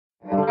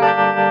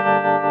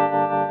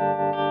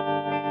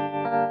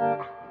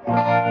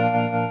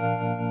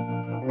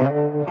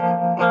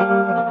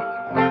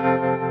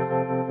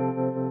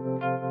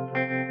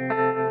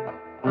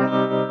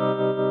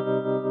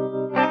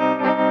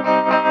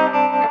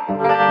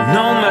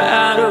No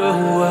matter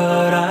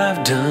what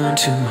I've done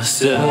to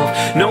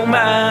myself, no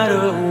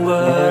matter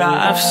what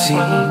I've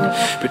seen,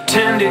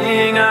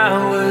 pretending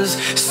I was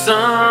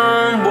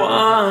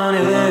someone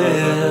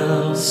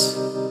else.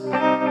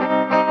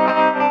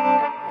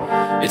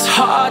 It's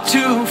hard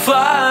to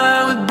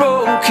fly with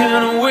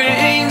broken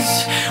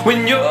wings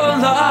when you're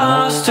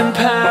lost in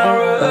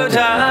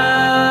paradise,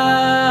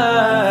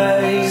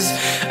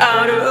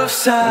 out of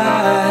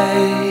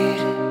sight.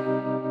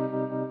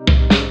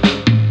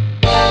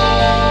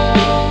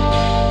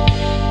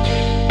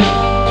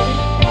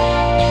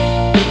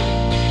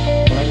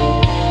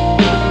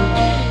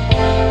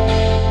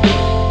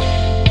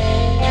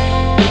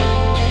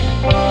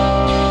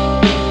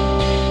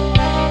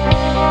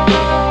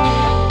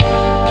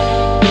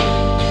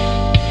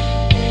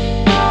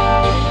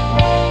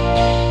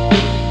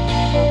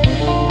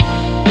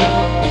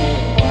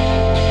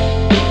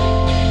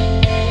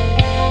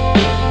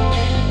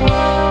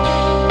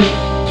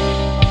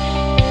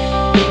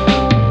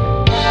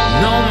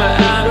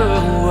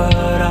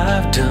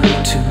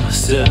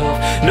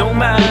 No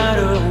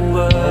matter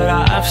what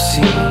I've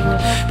seen,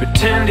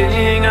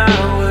 pretending I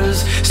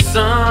was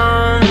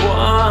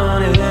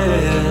someone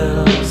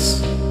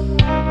else.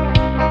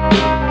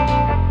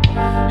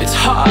 It's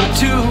hard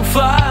to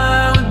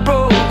fly with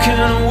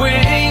broken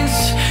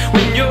wings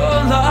when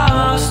you're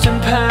lost in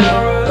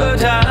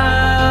paradise,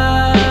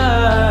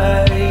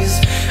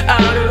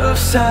 out of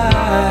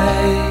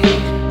sight.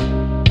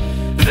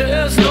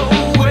 There's no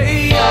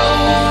way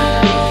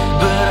out,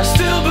 but I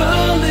still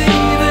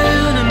believe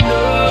in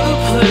another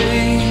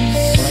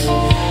place,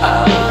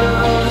 out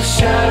of the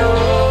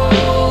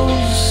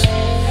shadows,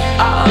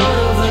 out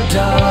of the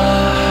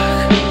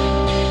dark.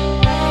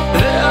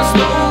 There's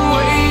no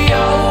way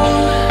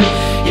out,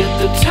 yet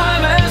the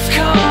time has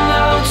come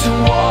now to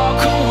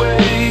walk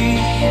away,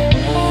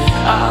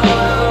 out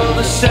of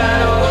the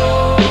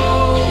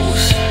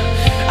shadows,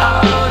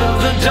 out of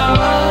the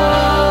dark.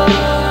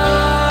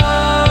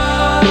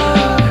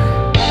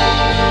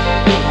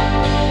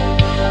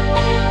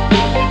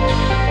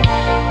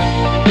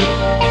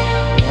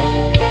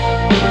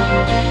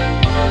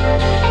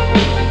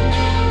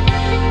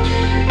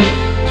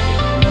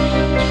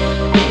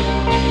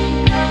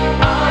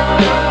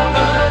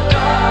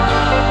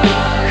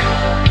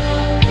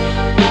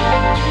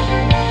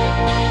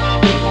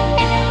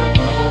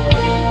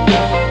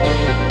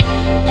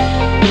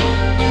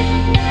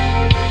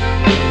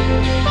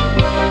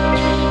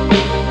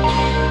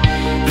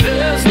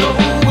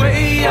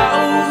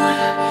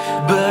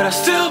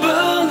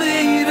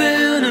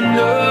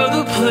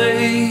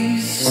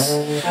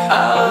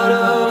 Out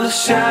of the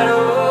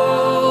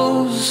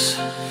shadows,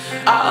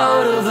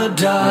 out of the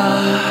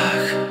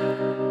dark.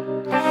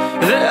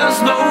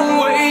 There's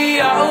no way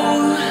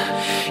out,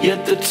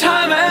 yet the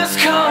time has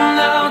come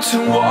now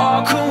to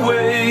walk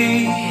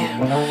away,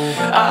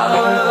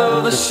 out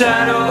of the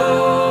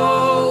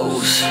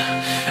shadows,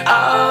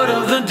 out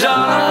of the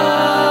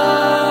dark.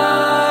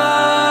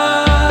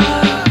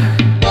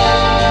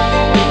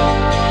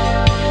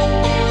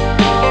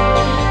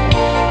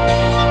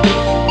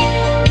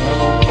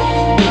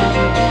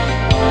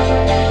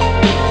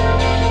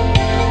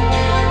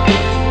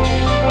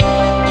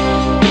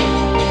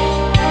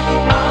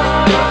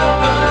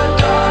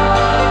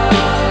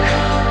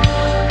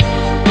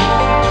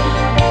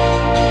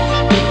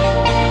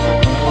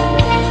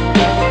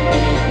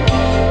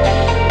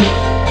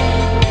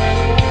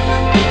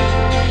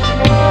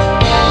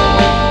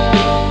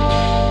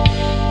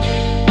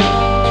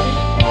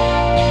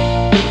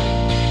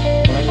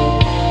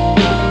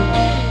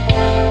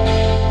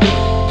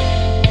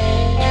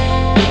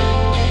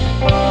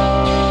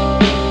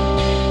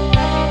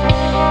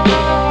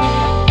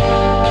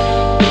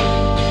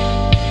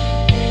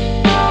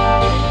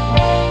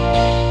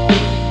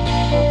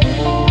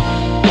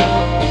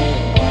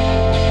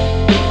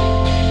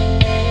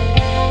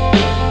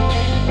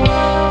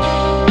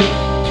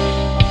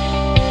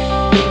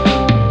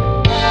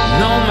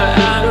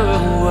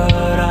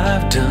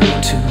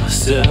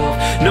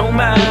 No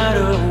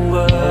matter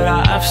what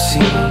I've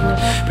seen,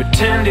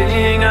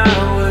 pretending I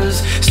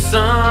was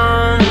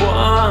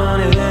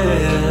someone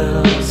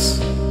else.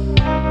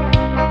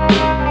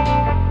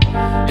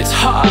 It's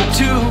hard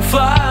to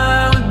find